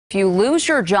If you lose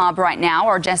your job right now,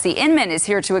 our Jesse Inman is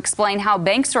here to explain how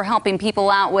banks are helping people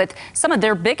out with some of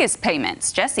their biggest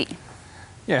payments. Jesse.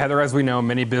 Yeah, Heather, as we know,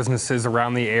 many businesses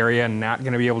around the area are not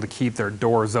going to be able to keep their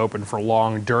doors open for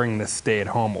long during this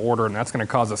stay-at-home order, and that's going to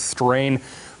cause a strain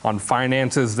on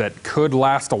finances that could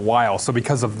last a while. So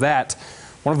because of that,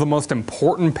 one of the most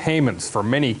important payments for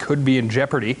many could be in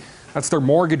jeopardy. That's their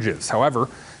mortgages. However,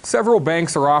 several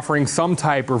banks are offering some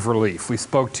type of relief. We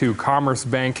spoke to Commerce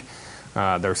Bank,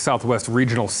 their Southwest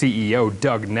Regional CEO,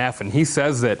 Doug Neff, and he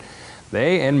says that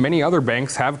they and many other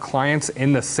banks have clients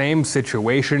in the same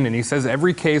situation, and he says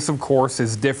every case, of course,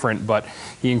 is different, but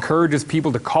he encourages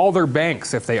people to call their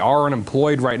banks if they are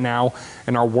unemployed right now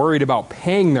and are worried about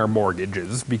paying their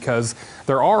mortgages, because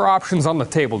there are options on the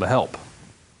table to help.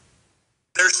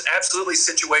 There's absolutely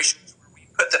situations where we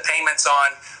put the payments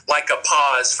on, like a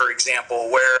pause, for example,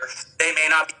 where they may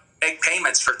not make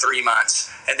payments for 3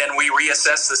 months, and then we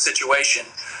reassess the situation.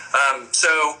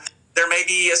 So there may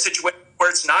be a situation where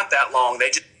it's not that long. They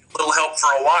just need a little help for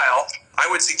a while. I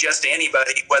would suggest to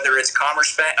anybody, whether it's a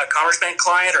Commerce Bank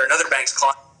client or another bank's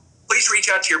client, please reach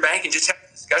out to your bank and just have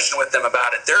a discussion with them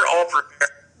about it. They're all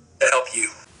prepared to help you.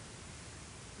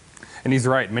 And he's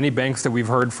right. Many banks that we've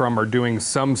heard from are doing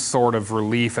some sort of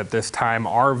relief at this time.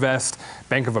 Arvest,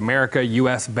 Bank of America,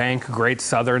 U.S. Bank, Great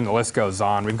Southern, the list goes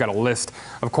on. We've got a list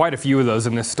of quite a few of those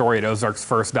in this story at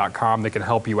ozarksfirst.com that can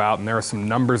help you out, and there are some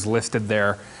numbers listed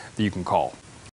there that you can call.